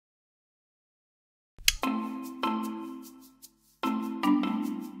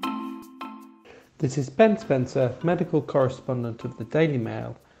This is Ben Spencer, medical correspondent of the Daily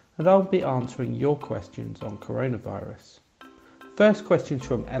Mail, and I'll be answering your questions on coronavirus. First question is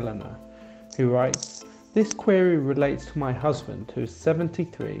from Eleanor, who writes, "This query relates to my husband, who is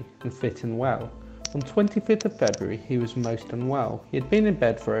 73 and fit and well. On 25th of February, he was most unwell. He had been in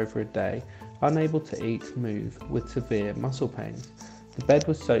bed for over a day, unable to eat, move, with severe muscle pains. The bed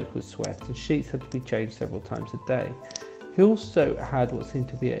was soaked with sweat and sheets had to be changed several times a day. He also had what seemed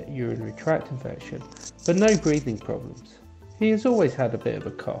to be a urinary tract infection, but no breathing problems. He has always had a bit of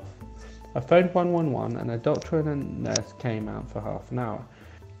a cough. I phoned 111 and a doctor and a nurse came out for half an hour.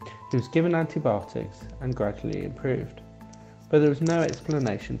 He was given antibiotics and gradually improved, but there was no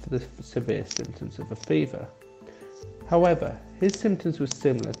explanation for the severe symptoms of a fever. However, his symptoms were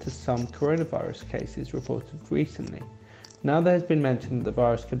similar to some coronavirus cases reported recently. Now there has been mention that the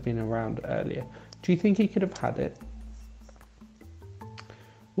virus could have been around earlier. Do you think he could have had it?"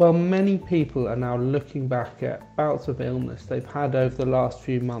 Well, many people are now looking back at bouts of illness they've had over the last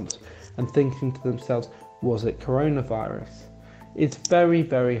few months and thinking to themselves, was it coronavirus? It's very,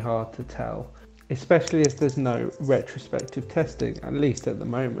 very hard to tell, especially as there's no retrospective testing, at least at the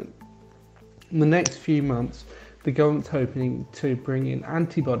moment. In the next few months, the government's hoping to bring in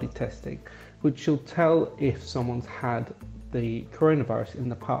antibody testing, which will tell if someone's had the coronavirus in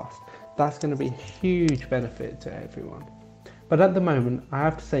the past. That's going to be a huge benefit to everyone. But at the moment, I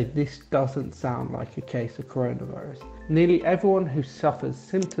have to say this doesn't sound like a case of coronavirus. Nearly everyone who suffers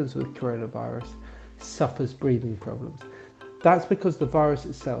symptoms with coronavirus suffers breathing problems. That's because the virus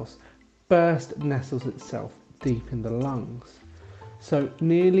itself nestles itself deep in the lungs. So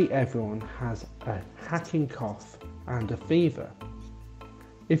nearly everyone has a hacking cough and a fever.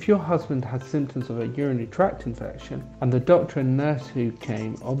 If your husband had symptoms of a urinary tract infection, and the doctor and nurse who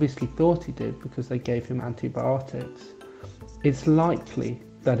came obviously thought he did because they gave him antibiotics, it's likely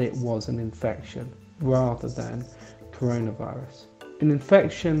that it was an infection rather than coronavirus. An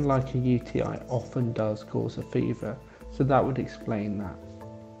infection like a UTI often does cause a fever, so that would explain that.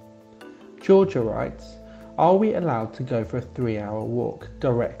 Georgia writes, "Are we allowed to go for a 3-hour walk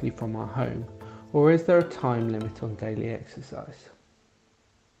directly from our home, or is there a time limit on daily exercise?"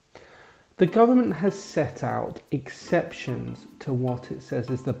 The government has set out exceptions to what it says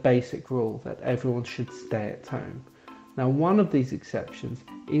is the basic rule that everyone should stay at home. Now, one of these exceptions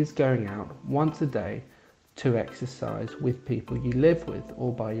is going out once a day to exercise with people you live with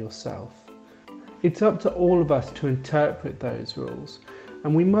or by yourself. It's up to all of us to interpret those rules,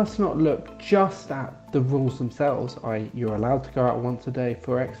 and we must not look just at the rules themselves, i.e. you're allowed to go out once a day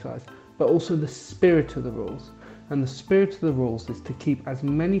for exercise, but also the spirit of the rules. And the spirit of the rules is to keep as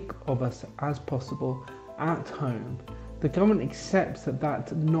many of us as possible at home. The government accepts that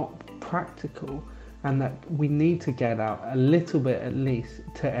that's not practical and that we need to get out a little bit at least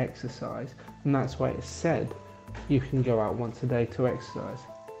to exercise, and that's why it's said you can go out once a day to exercise.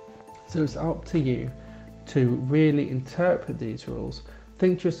 So it's up to you to really interpret these rules.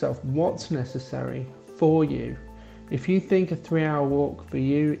 Think to yourself what's necessary for you. If you think a 3-hour walk for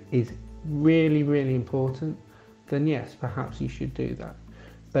you is really, really important, then yes, perhaps you should do that.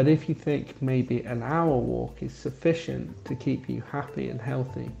 But if you think maybe an hour walk is sufficient to keep you happy and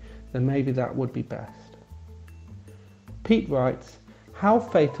healthy, then maybe that would be best. Pete writes, "How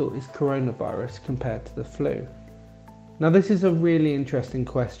fatal is coronavirus compared to the flu?" Now this is a really interesting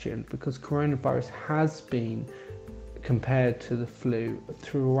question because coronavirus has been compared to the flu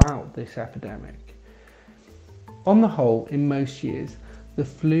throughout this epidemic. On the whole, in most years, the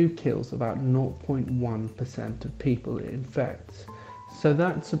flu kills about 0.1% of people it infects. So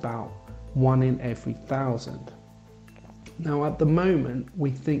that's about 1 in every 1,000. Now at the moment, we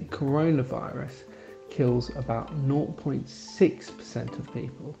think coronavirus kills about 0.6% of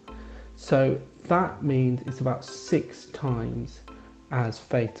people. So that means it's about 6 times as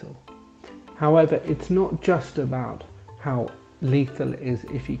fatal. However, it's not just about how lethal it is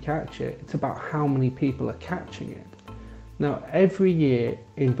if you catch it, it's about how many people are catching it. Now every year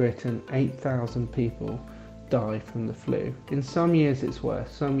in Britain, 8,000 people die from the flu. In some years it's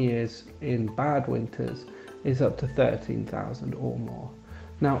worse, some years in bad winters is up to 13,000 or more.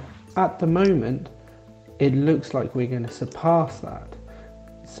 Now at the moment it looks like we're going to surpass that.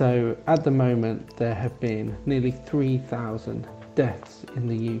 So at the moment there have been nearly 3,000 deaths in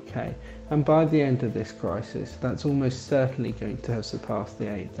the UK, and by the end of this crisis that's almost certainly going to have surpassed the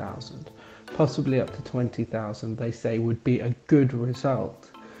 8,000. Possibly up to 20,000 they say would be a good result.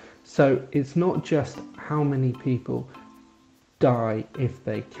 So it's not just how many people die if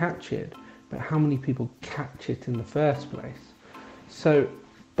they catch it, but how many people catch it in the first place. So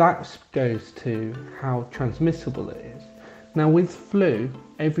that goes to how transmissible it is. Now with flu,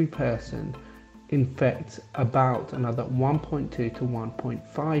 every person infects about another 1.2 to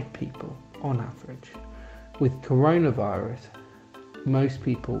 1.5 people on average. With coronavirus, most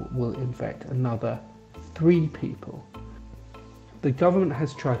people will infect another 3 people. The government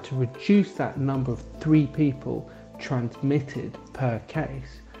has tried to reduce that number of 3 people transmitted per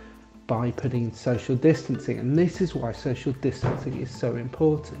case by putting social distancing, and this is why social distancing is so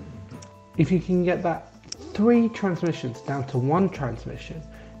important. If you can get that 3 transmissions down to 1 transmission,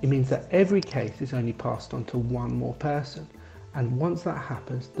 it means that every case is only passed on to 1 more person, and once that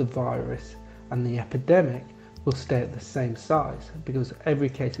happens, the virus and the epidemic will stay at the same size because every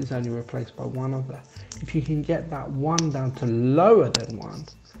case is only replaced by 1 other. If you can get that 1 down to lower than 1,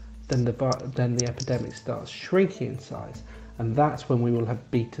 then the epidemic starts shrinking in size, and that's when we will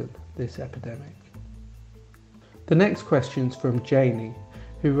have beaten this epidemic. The next question is from Janie,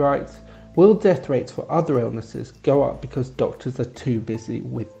 who writes, will death rates for other illnesses go up because doctors are too busy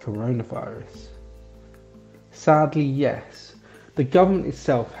with coronavirus? Sadly, yes. The government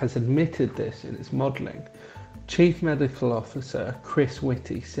itself has admitted this in its modelling. Chief Medical Officer Chris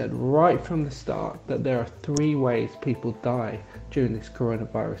Whitty said right from the start that there are 3 ways people die during this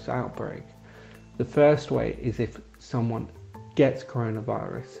coronavirus outbreak. The first way is if someone gets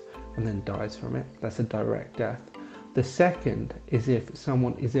coronavirus and then dies from it. That's a direct death. The second is if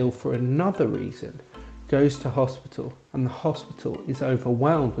someone is ill for another reason, goes to hospital, and the hospital is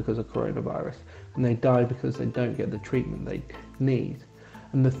overwhelmed because of coronavirus, and they die because they don't get the treatment they need.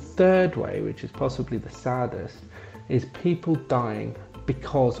 And the third way, which is possibly the saddest, is people dying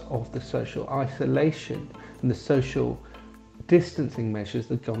because of the social isolation and the social distancing measures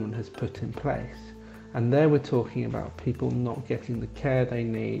the government has put in place. And there we're talking about people not getting the care they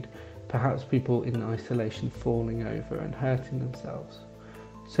need, perhaps people in isolation falling over and hurting themselves.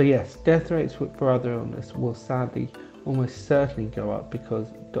 So yes, death rates for other illness will sadly almost certainly go up because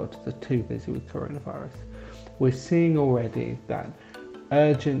doctors are too busy with coronavirus. We're seeing already that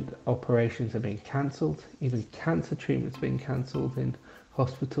urgent operations are being cancelled, even cancer treatments being cancelled in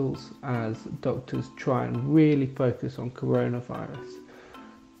hospitals as doctors try and really focus on coronavirus.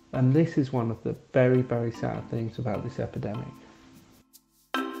 And this is one of the very, very sad things about this epidemic.